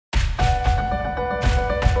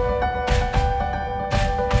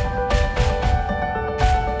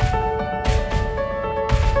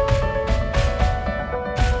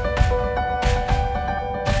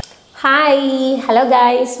Hi, hello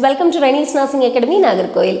guys, welcome to Rennie's Nursing Academy,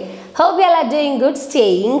 Nagarkoil. Hope you all are doing good,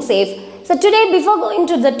 staying safe. So today, before going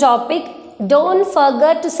to the topic, don't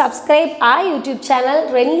forget to subscribe our YouTube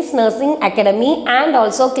channel Rennie's Nursing Academy and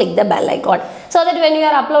also click the bell icon so that when we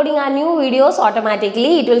are uploading our new videos,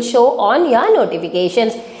 automatically it will show on your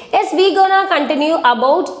notifications. Yes, we gonna continue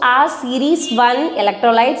about our series 1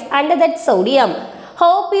 electrolytes under that sodium.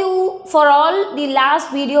 Hope you for all the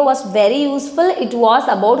last video was very useful. It was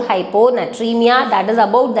about hyponatremia, that is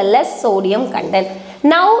about the less sodium content.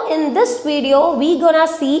 Now in this video we gonna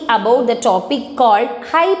see about the topic called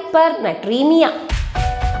hypernatremia.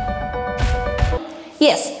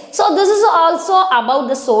 Yes, so this is also about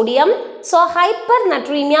the sodium. So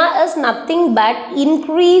hypernatremia is nothing but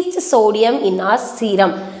increased sodium in our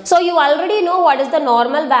serum. So you already know what is the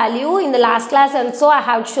normal value. In the last class also I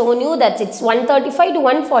have shown you that it's 135 to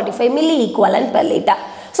 145 milliequivalent per liter.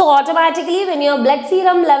 So automatically when your blood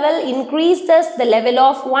serum level increases the level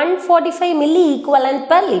of 145 milliequivalent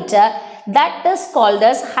per liter, that is called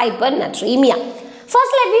as hypernatremia.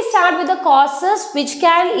 First let me start with the causes which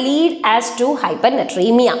can lead us to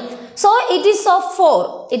hypernatremia. So it is of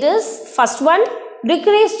 4. It is first one,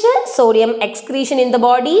 decreased sodium excretion in the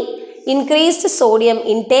body, increased sodium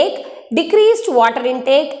intake, decreased water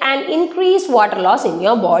intake and increased water loss in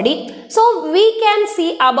your body. So we can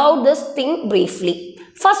see about this thing briefly.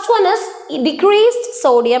 First one is decreased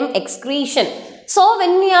sodium excretion. So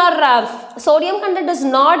when your sodium content is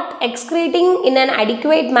not excreting in an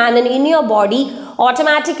adequate manner in your body,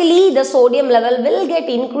 automatically the sodium level will get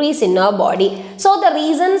increased in your body. So the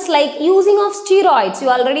reasons like using of steroids, you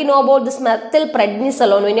already know about this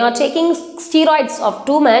methylprednisolone. When you are taking steroids of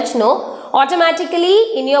too much,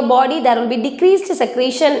 automatically in your body there will be decreased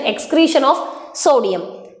excretion of sodium.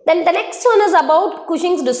 Then the next one is about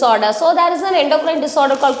Cushing's disorder. So there is an endocrine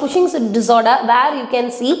disorder called Cushing's disorder where you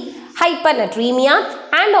can see hypernatremia,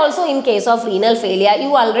 and also in case of renal failure.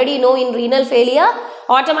 You already know in renal failure,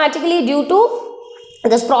 automatically due to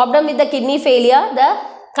this problem with the kidney failure, the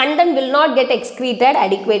content will not get excreted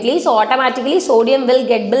adequately. So automatically sodium will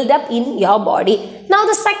get built up in your body. Now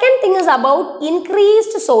the second thing is about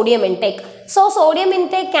increased sodium intake. So sodium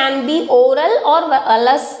intake can be oral or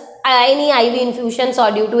less any IV infusions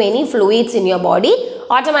or due to any fluids in your body.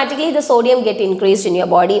 Automatically the sodium get increased in your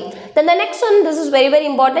body. Then the next one, this is very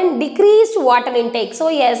important, decreased water intake. So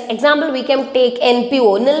yes, example we can take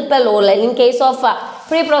NPO, nilpel in case of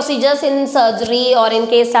pre-procedures in surgery or in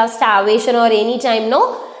case of starvation or any time,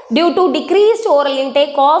 due to decreased oral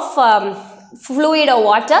intake of fluid or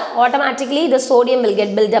water, automatically the sodium will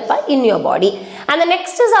get built up in your body. And the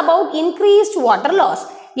next is about increased water loss.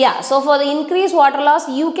 Yeah, so for the increased water loss,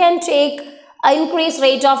 you can take increased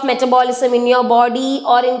rate of metabolism in your body,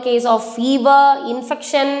 or in case of fever,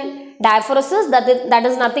 infection, diaphoresis, that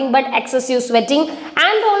is nothing but excessive sweating,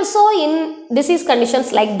 and also in disease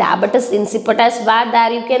conditions like diabetes insipidus, where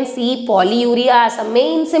there you can see polyuria as a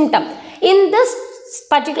main symptom. In this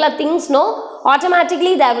particular things,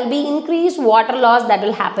 automatically there will be increased water loss that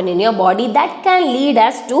will happen in your body that can lead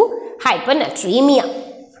us to hypernatremia.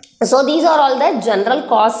 So these are all the general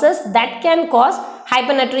causes that can cause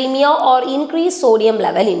hypernatremia or increased sodium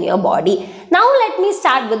level in your body. Now let me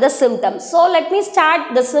start with the symptoms. So let me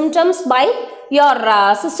start the symptoms by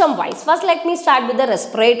your system wise. First let me start with the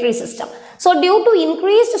respiratory system. So due to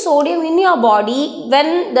increased sodium in your body,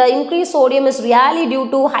 when the increased sodium is really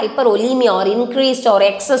due to hyperolemia or increased or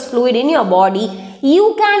excess fluid in your body,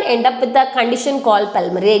 you can end up with a condition called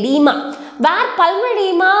pulmonary edema, where pulmonary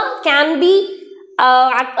edema can be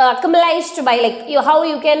accumulated by how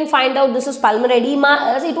you can find out this is pulmonary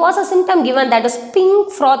edema is it was a symptom given, that is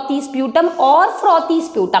pink frothy sputum or frothy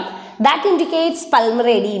sputum, that indicates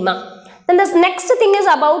pulmonary edema. Then this next thing is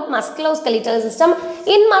about musculoskeletal system.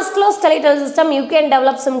 In musculoskeletal system you can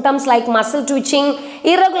develop symptoms like muscle twitching,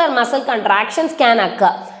 irregular muscle contractions can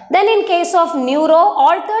occur. Then in case of neuro,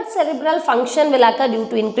 altered cerebral function will occur due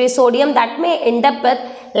to increased sodium, that may end up with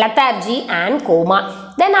lethargy and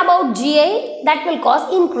coma. Then about GI, that will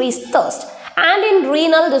cause increased thirst. And in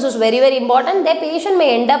renal, this is very important, the patient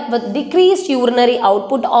may end up with decreased urinary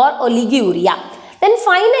output or oliguria. Then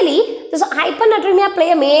finally, this hypernatremia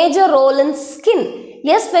play a major role in skin.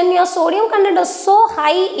 Yes, when your sodium content is so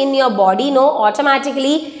high in your body,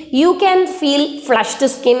 automatically you can feel flushed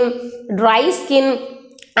skin, dry skin,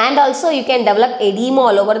 and also you can develop edema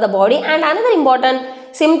all over the body. And another important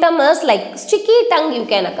symptom is like sticky tongue you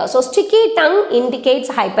can occur. So sticky tongue indicates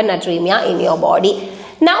hypernatremia in your body.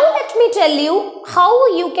 Now let me tell you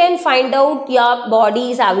how you can find out your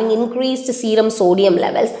body is having increased serum sodium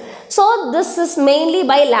levels. So this is mainly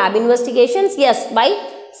by lab investigations. Yes, by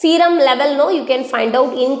serum level, no, you can find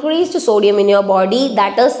out increased sodium in your body,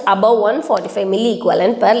 that is above 145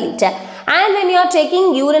 milliequivalent per liter. And when you are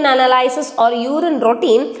taking urine analysis or urine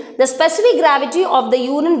routine, the specific gravity of the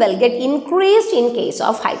urine will get increased in case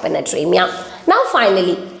of hypernatremia. Now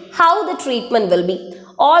finally, how the treatment will be.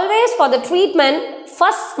 Always for the treatment,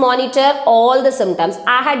 first monitor all the symptoms.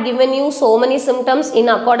 I had given you so many symptoms in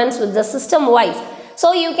accordance with the system wise.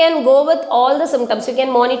 So you can go with all the symptoms, you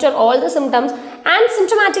can monitor all the symptoms, and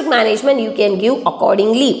symptomatic management you can give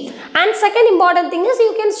accordingly. And second important thing is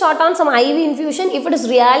you can start on some IV infusion if it is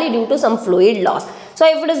really due to some fluid loss. So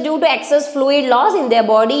if it is due to excess fluid loss in their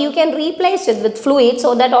body, you can replace it with fluid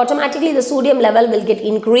so that automatically the sodium level will get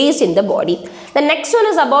increased in the body. The next one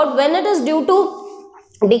is about when it is due to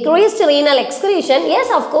decreased renal excretion. Yes,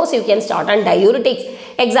 of course you can start on diuretics.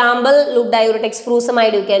 Example, loop diuretics,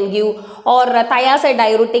 furosemide you can give, or thiazide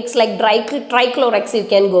diuretics like trichlorex you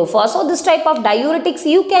can go for. So this type of diuretics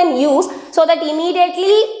you can use so that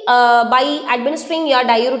immediately by administering your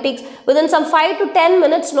diuretics within some 5 to 10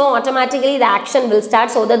 minutes, no, automatically the action will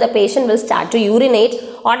start so that the patient will start to urinate.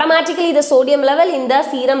 Automatically the sodium level in the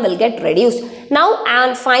serum will get reduced. Now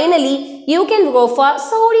and finally, you can go for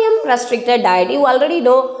sodium restricted diet. You already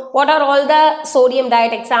know what are all the sodium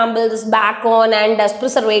diet examples, backbone and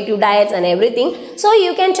preservative diets and everything. So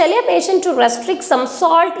you can tell your patient to restrict some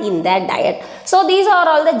salt in their diet. So these are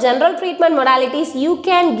all the general treatment modalities you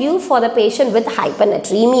can give for the patient with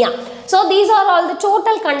hypernatremia. So these are all the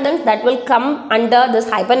total contents that will come under this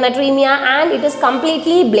hypernatremia, and it is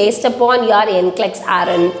completely based upon your NCLEX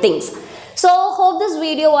RN things. So hope this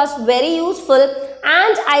video was very useful,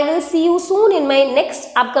 and I will see you soon in my next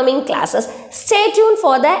upcoming classes. Stay tuned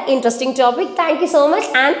for the interesting topic. Thank you so much,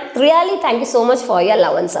 and really thank you so much for your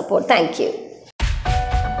love and support. Thank you.